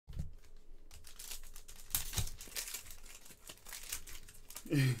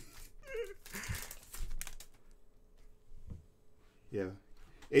Yeah.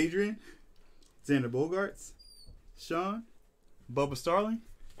 Adrian, Xander Bogaerts, Sean, Bubba Starling.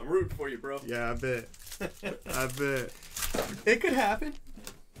 I'm rooting for you, bro. Yeah, I bet. I bet. It could happen.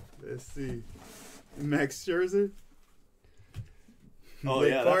 Let's see. Max Scherzer. Oh,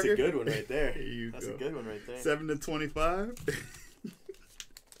 Blake yeah, Parker. that's a good one right there. That's a good one right there. 7-25.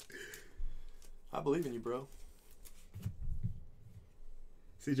 I believe in you, bro.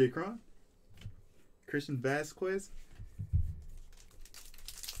 CJ Cron. Christian Vasquez.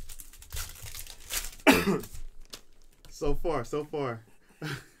 So far.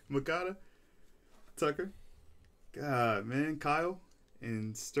 Makata. Tucker. God, man. Kyle.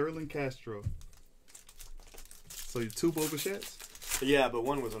 And Sterling Castro. So your 2 Boba Fetts? Yeah, but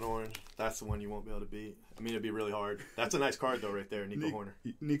one was an orange. That's the one you won't be able to beat. I mean, it'd be really hard. That's a nice card, though, right there. Horner.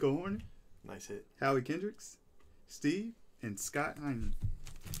 Nico Horner. Nice hit. Howie Kendricks. Steve. And Scott Hyman.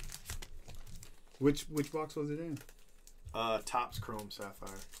 Which box was it in? Topps Chrome Sapphire.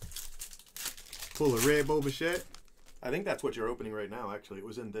 Pull a red Boba Fett. I think that's what you're opening right now, actually. It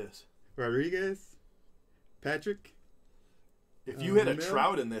was in this. Rodriguez. Patrick. If you hit a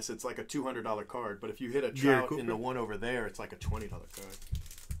Trout in this, it's like a $200 card. But if you hit a Trout in the one over there, it's like a $20 card.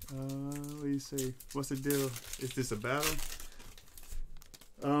 What do you say? What's the deal? Is this a battle?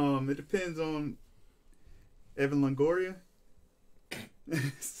 It depends on Evan Longoria.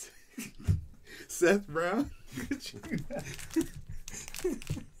 Seth Brown.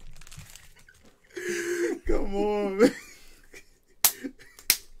 Come on, man.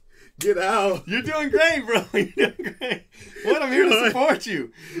 Get out. You're doing great, bro. You're doing great. What? I'm here to support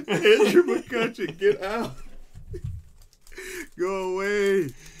you. Andrew McCutcheon, get out. Go away.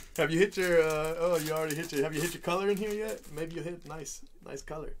 Have you hit your, you already hit your, have you hit your color in here yet? Maybe you'll hit nice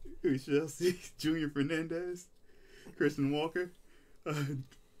color. We shall see. Junior Fernandez, Kristen Walker,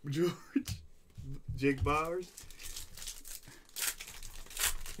 George, Jake Bowers.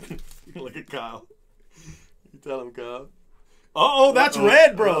 Look at Kyle. You tell him, Kyle. Oh, that's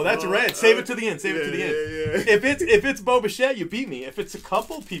red, bro. That's red. Save it to the end. Save it to the end. Yeah. If it's Boba Fett, you beat me. If it's a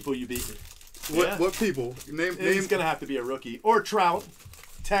couple people, you beat me. What people? Name. It's gonna have to be a rookie or Trout.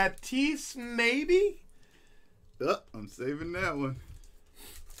 Tatis, maybe. I'm saving that one.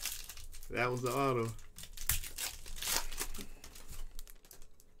 That was the auto.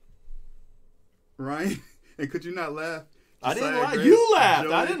 Ryan, and could you not laugh? I didn't laugh. You laughed.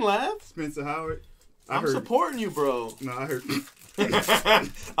 I didn't laugh. Spencer Howard. I'm supporting you, bro. No, I heard.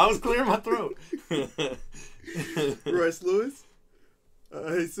 I was clearing my throat. Royce Lewis,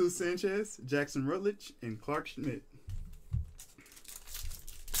 Jesus Sanchez, Jackson Rutledge, and Clark Schmidt.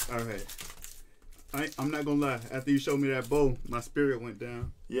 All right. I'm not going to lie. After you showed me that bow, my spirit went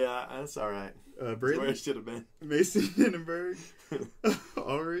down. Yeah, that's all right. Brady, where it should have been. Mason Hindenburg,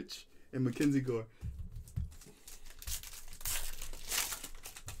 Ulrich, and Mackenzie Gore.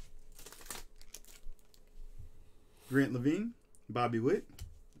 Grant Levine, Bobby Witt,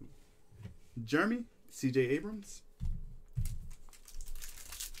 Jeremy, C.J. Abrams.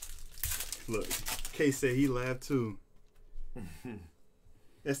 Look, Case said he laughed too.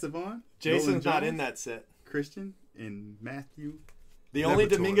 Esteban, Jason's not in that set. Christian, and Matthew. The only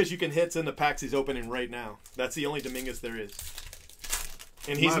Dominguez you can hit's in the packs he's opening right now. That's the only Dominguez there is.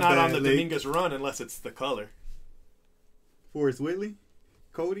 And he's not on the Dominguez run unless it's the color. Forrest Whitley,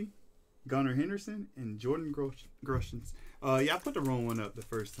 Cody, Gunnar Henderson, and Jordan Groshans. Yeah, I put the wrong one up the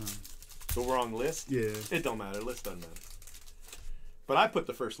first time. The wrong list? Yeah. It don't matter. List doesn't matter. But I put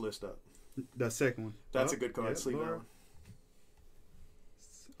the first list up. The second one. That's a good card. Sleep that one.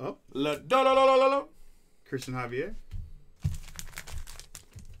 Up. Christian Javier.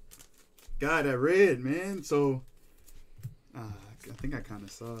 God, that red, man. So, I think I kind of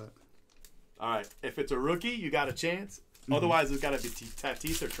saw it. All right. If it's a rookie, you got a chance. Mm-hmm. Otherwise, it's got to be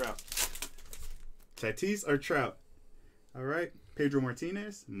Tatis or Trout. Tatis or Trout. All right. Pedro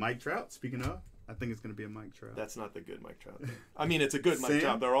Martinez, Mike Trout. Speaking of, I think it's going to be a Mike Trout. That's not the good Mike Trout. I mean, it's a good Mike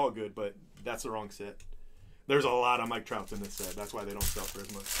Trout. They're all good, but that's the wrong set. There's a lot of Mike Trouts in this set. That's why they don't sell for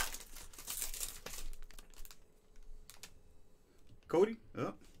as much. Cody?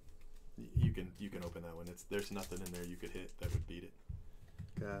 Oh. You can open that one. There's nothing in there you could hit that would beat it.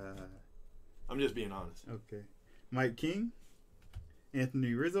 I'm just being honest. Okay. Mike King,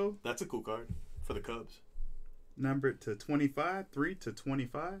 Anthony Rizzo. That's a cool card for the Cubs. Numbered to 25,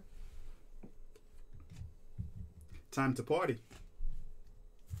 3/25. Time to party.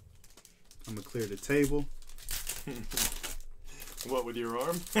 I'm going to clear the table. What, with your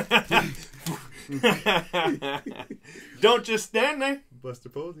arm? Don't just stand there. Buster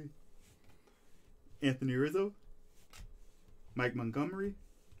Posey. Anthony Rizzo. Mike Montgomery,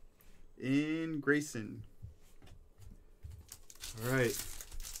 and Grayson. All right.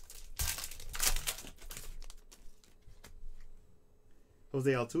 Jose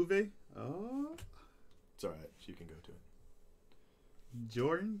Altuve. Oh. It's all right. You can go to it.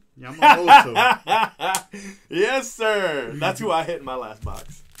 Jordan Yamamoto. Yes, sir. That's who I hit in my last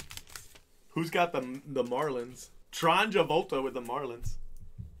box. Who's got the Marlins? Tron Travolta with the Marlins.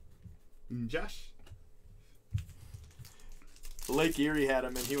 Josh. Lake Erie had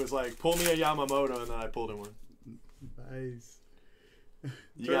him, and he was like, pull me a Yamamoto, and then I pulled him one. Nice.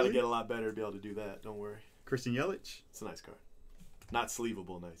 You got to get a lot better to be able to do that. Don't worry. Christian Yelich. It's a nice card. Not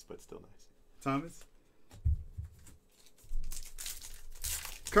sleevable nice, but still nice. Thomas.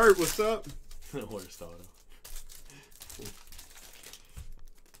 Kurt, what's up? Worst auto.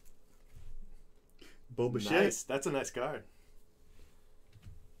 Bo Bichette. Nice. That's a nice card.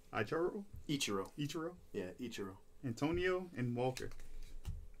 Ichiro. Ichiro. Yeah, Ichiro. Antonio and Walker.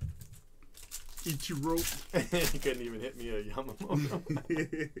 Ichiro. He couldn't even hit me a Yamamoto.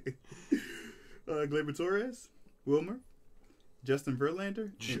 Gleyber Torres. Wilmer. Justin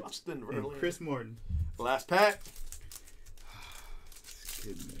Verlander. And Chris Morton. Last pack.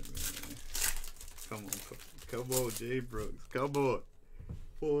 Come on, JBrooks. Come on.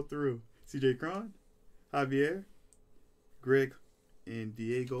 Pull through. CJ Cron. Javier. Greg. And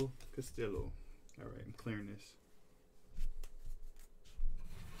Diego Castillo. All right, I'm clearing this.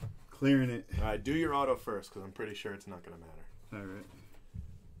 Clearing it. All right, do your auto first because I'm pretty sure it's not going to matter. All right.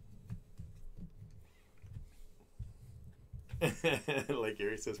 Like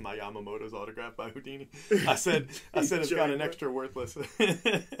Gary says, my Yamamoto's autographed by Houdini. I said it's got an extra worthless hit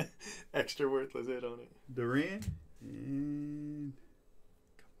on it. Duran and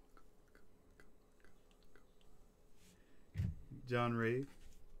John Ray.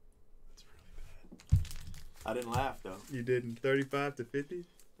 That's really bad. I didn't laugh though. You didn't. 35 to 50.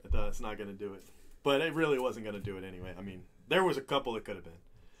 I thought it's not going to do it, but it really wasn't going to do it anyway. I mean, there was a couple it could have been.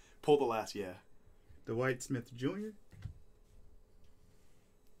 Pull the last, yeah. Dwight Smith Jr.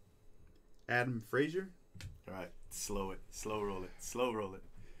 Adam Frazier. All right, slow roll it.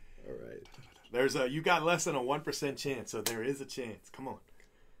 All right. There's you got less than a 1% chance, so there is a chance. Come on.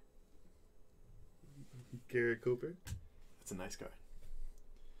 Garrett Cooper. That's a nice card.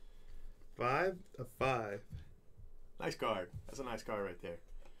 5 of 5. Nice card. That's a nice card right there.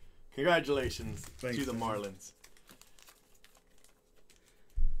 Congratulations Thanks, to the man. Marlins.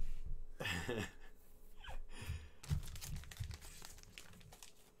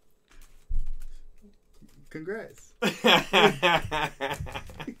 Congrats.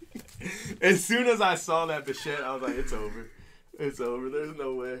 As soon as I saw that Bichette, I was like, it's over. It's over. There's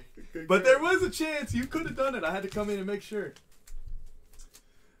no way. But there was a chance. You could have done it. I had to come in and make sure.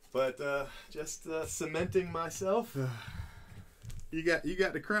 But just cementing myself. You got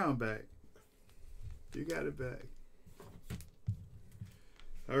the crown back. You got it back.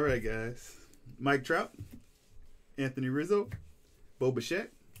 All right, guys. Mike Trout, Anthony Rizzo, Bo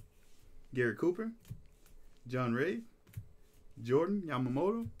Bichette, Garrett Cooper, John Ray, Jordan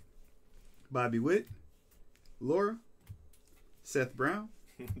Yamamoto, Bobby Witt, Laura, Seth Brown,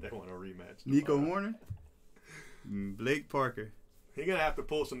 They want a rematch. Nico Warner, Blake Parker. He's going to have to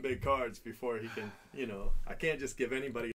pull some big cards before he can, I can't just give anybody